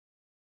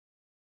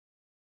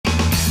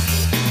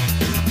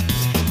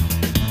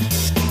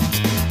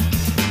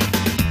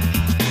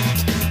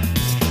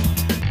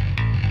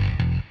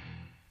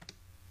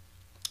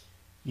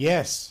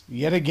Yes,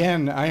 yet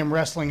again, I am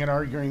wrestling and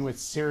arguing with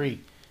Siri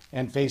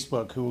and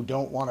Facebook, who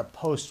don't want to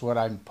post what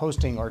I'm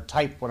posting or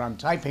type what I'm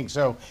typing.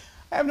 So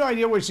I have no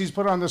idea what she's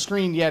put on the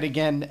screen yet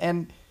again.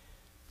 And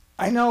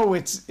I know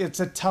it's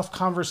a tough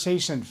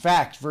conversation,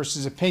 fact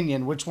versus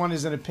opinion. Which one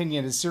is an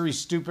opinion? Is Siri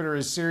stupid, or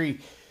is Siri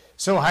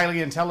so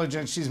highly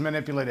intelligent she's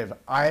manipulative?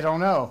 I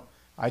don't know.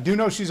 I do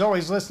know she's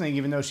always listening,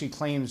 even though she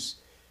claims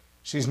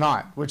she's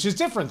not, which is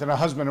different than a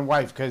husband and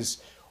wife,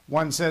 because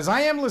one says,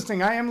 I am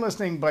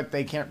listening, but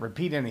they can't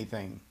repeat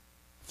anything.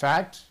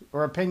 Fact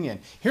or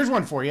opinion? Here's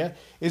one for you.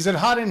 Is it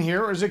hot in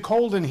here, or is it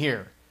cold in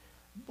here?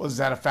 Was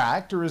that a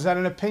fact, or is that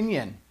an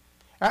opinion?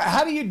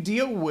 How do you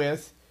deal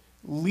with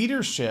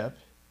leadership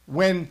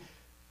when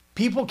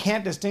people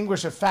can't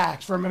distinguish a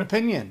fact from an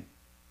opinion?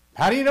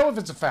 How do you know if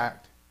it's a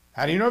fact?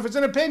 How do you know if it's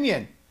an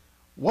opinion?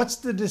 What's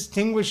the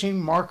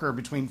distinguishing marker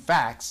between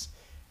facts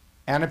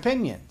and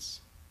opinions?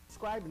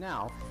 Subscribe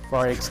now for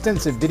our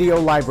extensive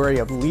video library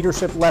of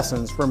leadership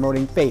lessons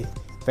promoting faith,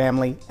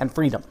 family, and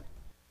freedom.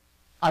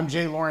 I'm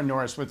J. Loren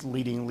Norris with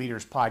Leading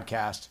Leaders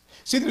Podcast.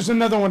 See, there's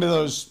another one of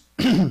those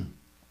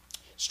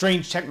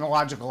strange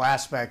technological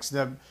aspects,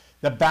 the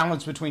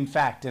balance between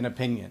fact and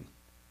opinion.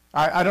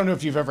 I don't know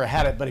if you've ever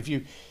had it, but if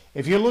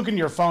you look in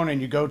your phone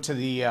and you go to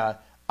the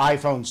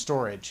iPhone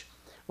storage,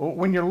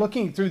 when you're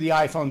looking through the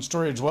iPhone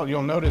storage, what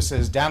you'll notice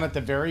is down at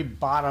the very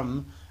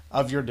bottom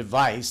of your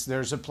device,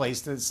 there's a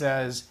place that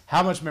says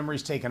how much memory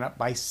is taken up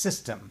by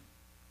system.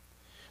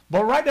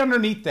 But right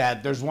underneath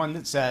that, there's one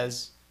that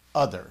says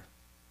other.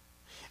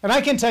 And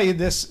I can tell you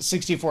this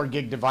 64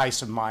 gig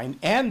device of mine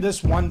and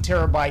this 1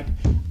 terabyte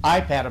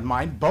iPad of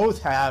mine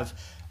both have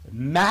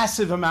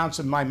massive amounts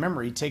of my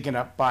memory taken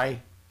up by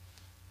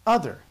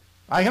other.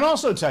 I can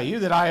also tell you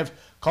that I have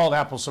called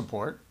Apple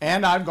support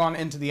and I've gone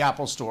into the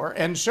Apple store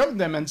and showed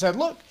them and said,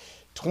 look,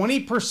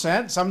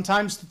 20%,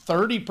 sometimes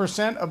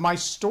 30% of my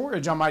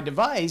storage on my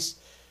device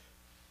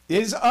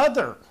is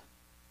other.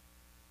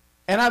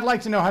 And I'd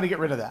like to know how to get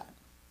rid of that.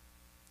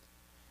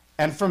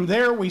 And from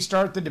there, we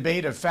start the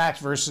debate of fact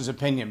versus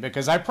opinion,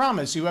 because I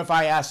promise you, if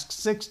I ask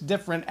 6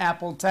 different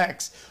Apple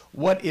techs,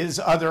 what is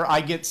other,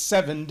 I get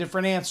 7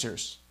 different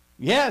answers.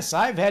 Yes,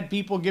 I've had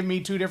people give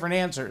me 2 different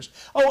answers.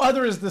 Oh,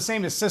 other is the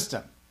same as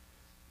system.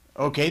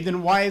 Okay,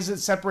 then why is it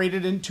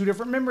separated in 2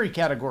 different memory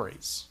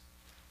categories?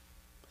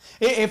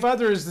 If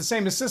other is the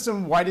same as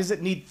system, why does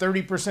it need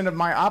 30% of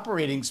my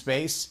operating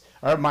space,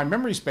 or my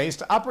memory space,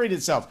 to operate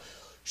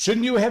itself?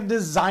 Shouldn't you have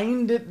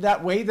designed it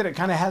that way that it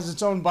kind of has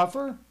its own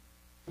buffer?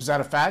 Is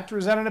that a fact, or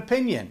is that an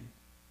opinion?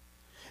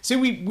 See,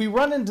 we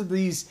run into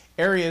these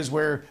areas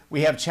where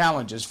we have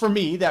challenges. For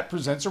me, that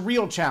presents a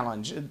real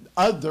challenge.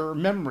 Other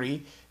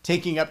memory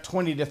taking up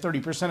 20 to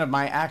 30% of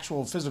my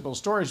actual physical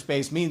storage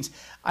space means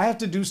I have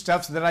to do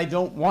stuff that I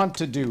don't want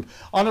to do.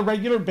 On a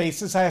regular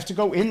basis, I have to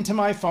go into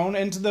my phone,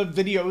 into the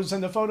videos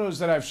and the photos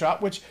that I've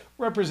shot, which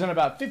represent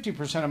about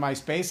 50% of my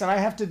space, and I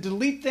have to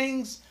delete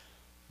things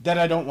that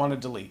I don't want to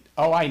delete.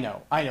 Oh, I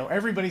know.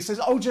 Everybody says,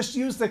 oh, just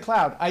use the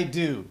cloud. I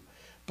do.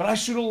 But I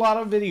shoot a lot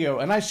of video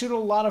and I shoot a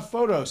lot of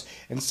photos.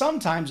 And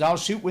sometimes I'll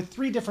shoot with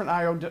 3 different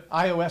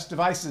iOS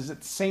devices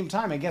at the same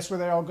time. And guess where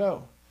they all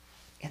go?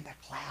 In the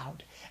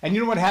cloud. And you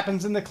know what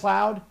happens in the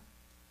cloud?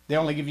 They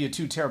only give you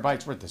 2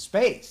 terabytes worth of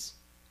space.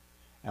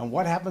 And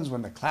what happens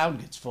when the cloud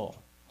gets full?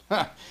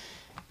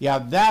 Yeah,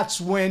 that's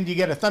when you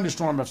get a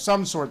thunderstorm of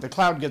some sort. The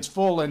cloud gets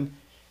full, and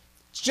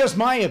it's just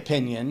my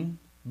opinion,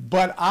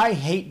 but I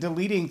hate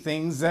deleting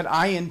things that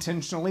I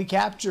intentionally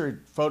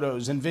captured,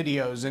 photos and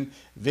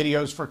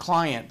videos for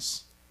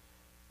clients.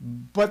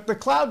 But the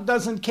cloud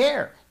doesn't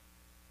care.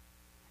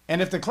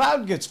 And if the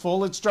cloud gets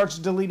full, it starts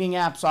deleting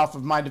apps off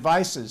of my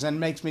devices and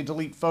makes me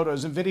delete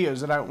photos and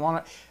videos that I don't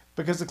want to,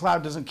 because the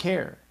cloud doesn't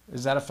care.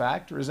 Is that a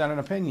fact, or is that an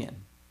opinion?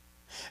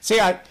 See,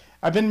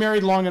 I've been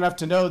married long enough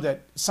to know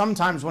that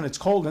sometimes when it's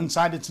cold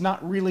inside, it's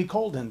not really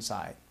cold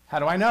inside. How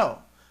do I know?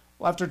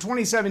 Well, after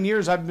 27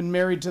 years, I've been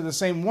married to the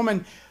same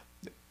woman.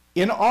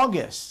 In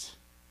August,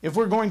 if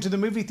we're going to the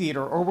movie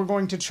theater or we're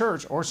going to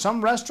church or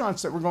some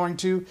restaurants that we're going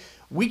to,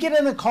 we get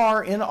in the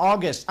car in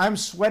August. I'm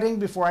sweating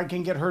before I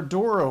can get her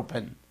door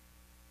open.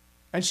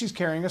 And she's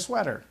carrying a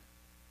sweater.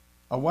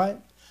 A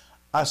what?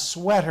 A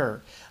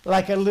sweater.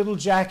 Like a little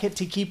jacket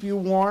to keep you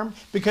warm,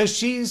 because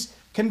she's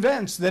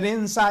convinced that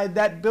inside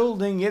that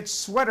building it's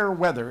sweater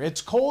weather.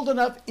 It's cold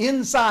enough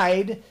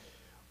inside.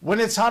 When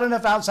it's hot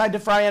enough outside to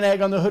fry an egg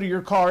on the hood of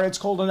your car, it's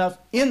cold enough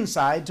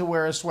inside to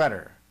wear a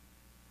sweater.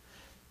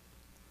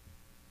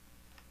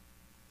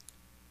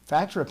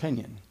 Fact or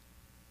opinion?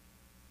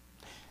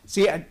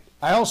 See, I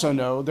also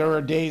know there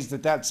are days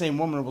that same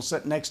woman will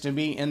sit next to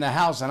me in the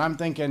house and I'm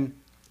thinking,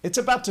 it's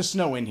about to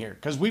snow in here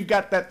because we've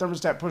got that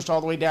thermostat pushed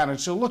all the way down.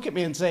 And she'll look at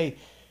me and say,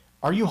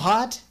 are you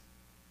hot?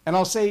 And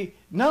I'll say,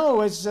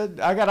 no, I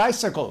got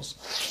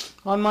icicles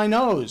on my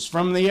nose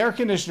from the air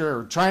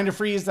conditioner trying to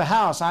freeze the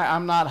house.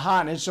 I'm not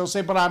hot. And she'll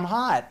say, but I'm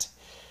hot.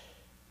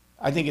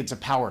 I think it's a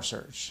power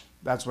surge.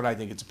 That's what I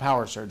think. It's a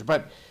power surge.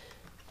 But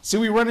see,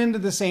 we run into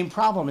the same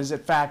problem. Is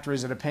it fact or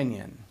is it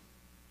opinion?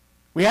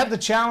 We have the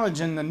challenge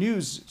in the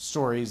news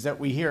stories that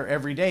we hear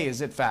every day.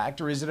 Is it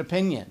fact or is it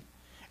opinion?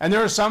 And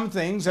there are some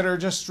things that are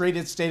just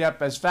stayed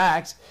up as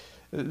facts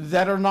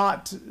that are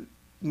not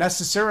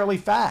necessarily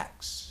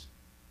facts.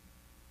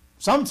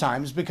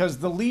 Sometimes because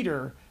the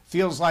leader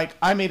feels like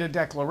I made a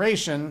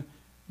declaration,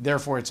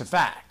 therefore it's a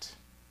fact.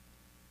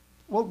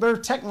 Well, there are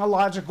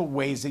technological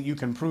ways that you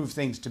can prove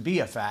things to be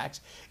a fact.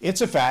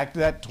 It's a fact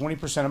that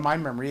 20% of my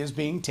memory is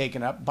being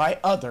taken up by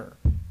other.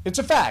 It's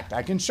a fact.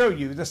 I can show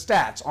you the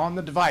stats on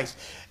the device.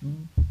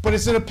 But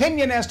it's an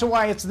opinion as to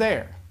why it's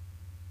there.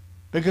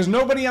 Because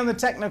nobody on the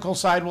technical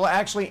side will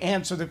actually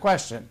answer the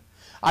question.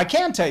 I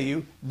can tell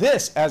you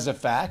this as a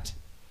fact.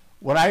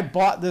 When I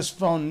bought this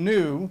phone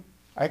new,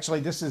 actually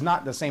this is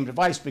not the same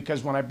device,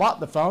 because when I bought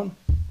the phone,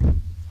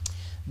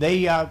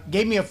 they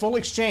gave me a full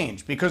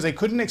exchange because they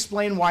couldn't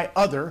explain why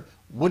other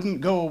wouldn't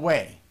go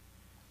away.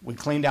 We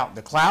cleaned out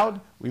the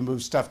cloud, we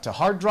moved stuff to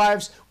hard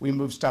drives, we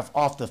moved stuff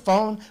off the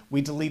phone,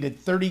 we deleted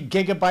 30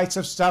 gigabytes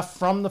of stuff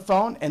from the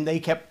phone, and they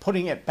kept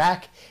putting it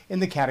back in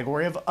the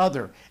category of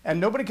other.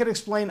 And nobody could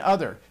explain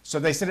other. So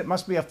they said it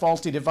must be a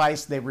faulty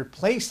device. They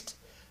replaced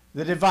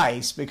the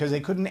device because they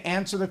couldn't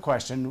answer the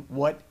question,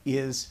 what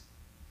is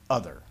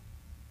other?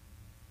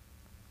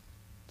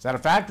 Is that a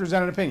fact or is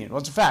that an opinion? Well,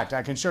 it's a fact.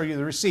 I can show you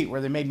the receipt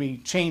where they made me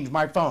change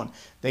my phone.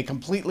 They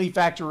completely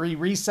factory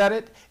reset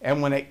it,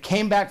 and when it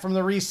came back from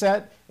the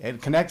reset,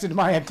 it connected to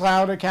my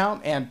cloud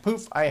account, and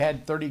poof, I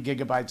had 30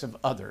 gigabytes of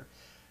other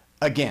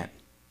again.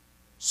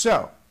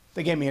 So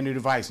they gave me a new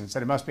device and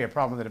said it must be a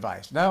problem with the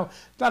device. No,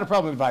 it's not a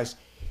problem with the device.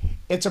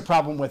 It's a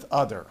problem with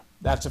other.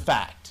 That's a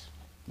fact.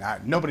 Now,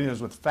 nobody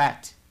knows what the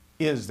fact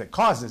is that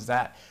causes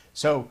that.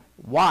 So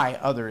why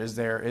other is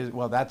there is,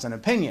 well, that's an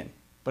opinion.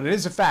 But it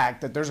is a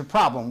fact that there's a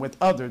problem with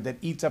other that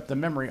eats up the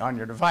memory on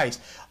your device.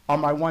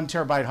 On my 1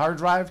 terabyte hard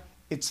drive,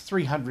 it's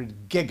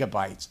 300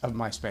 gigabytes of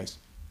my space.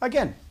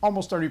 Again,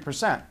 almost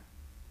 30%.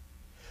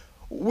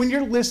 When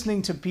you're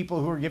listening to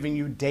people who are giving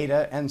you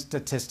data and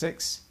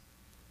statistics,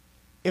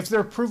 if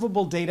they're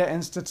provable data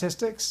and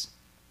statistics,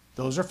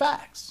 those are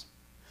facts.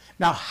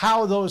 Now,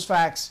 how those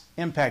facts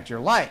impact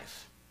your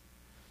life,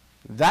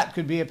 that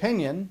could be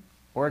opinion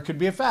or it could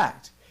be a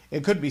fact.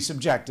 It could be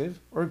subjective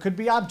or it could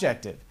be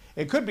objective.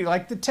 It could be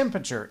like the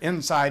temperature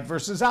inside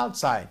versus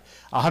outside.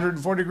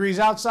 104 degrees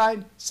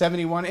outside,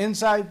 71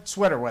 inside,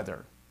 sweater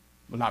weather.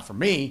 Well, not for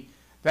me.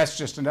 That's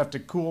just enough to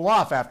cool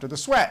off after the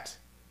sweat.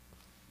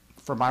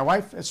 For my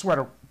wife, it's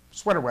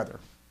sweater weather.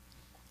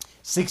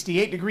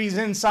 68 degrees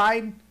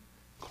inside,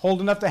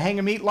 cold enough to hang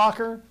a meat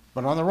locker,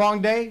 but on the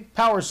wrong day,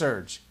 power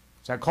surge.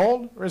 Is that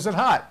cold or is it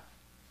hot?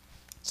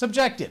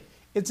 Subjective.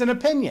 It's an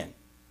opinion.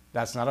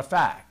 That's not a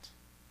fact.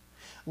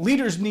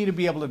 Leaders need to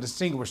be able to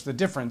distinguish the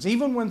difference,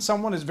 even when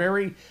someone is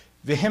very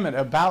vehement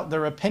about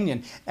their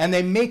opinion and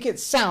they make it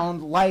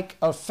sound like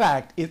a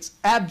fact. It's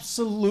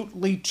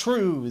absolutely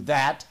true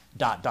that ...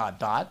 I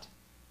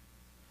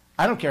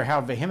don't care how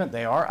vehement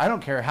they are. I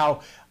don't care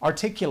how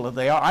articulate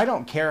they are. I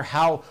don't care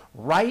how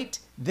right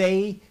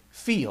they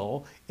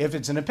feel. If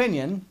it's an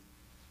opinion,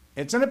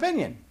 it's an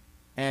opinion.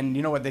 And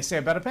you know what they say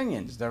about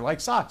opinions? They're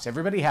like socks.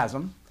 Everybody has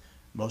them.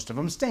 Most of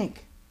them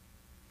stink.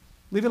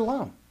 Leave it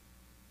alone.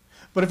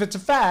 But if it's a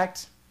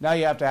fact, now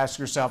you have to ask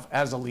yourself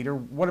as a leader,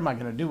 what am I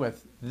going to do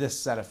with this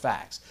set of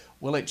facts?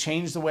 Will it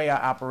change the way I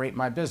operate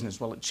my business?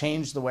 Will it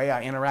change the way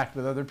I interact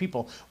with other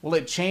people? Will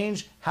it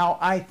change how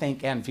I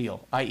think and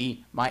feel,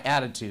 i.e. my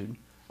attitude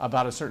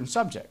about a certain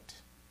subject?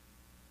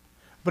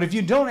 But if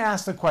you don't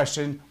ask the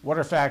question, what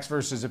are facts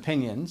versus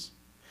opinions?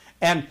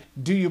 And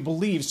do you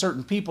believe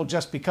certain people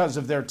just because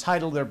of their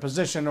title, their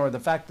position, or the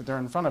fact that they're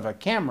in front of a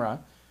camera,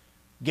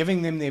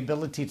 giving them the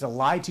ability to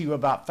lie to you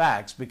about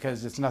facts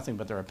because it's nothing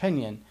but their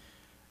opinion,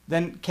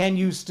 then can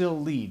you still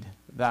lead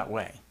that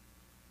way?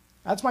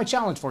 That's my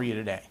challenge for you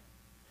today.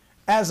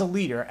 As a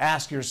leader,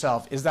 ask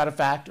yourself, is that a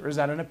fact or is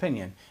that an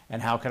opinion?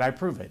 And how could I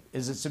prove it?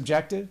 Is it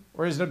subjective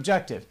or is it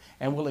objective?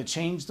 And will it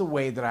change the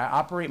way that I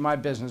operate my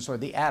business or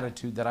the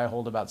attitude that I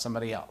hold about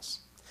somebody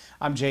else?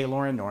 I'm J.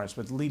 Loren Norris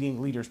with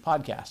Leading Leaders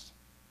Podcast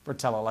for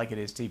Tell It Like It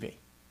Is TV.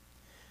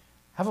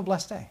 Have a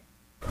blessed day.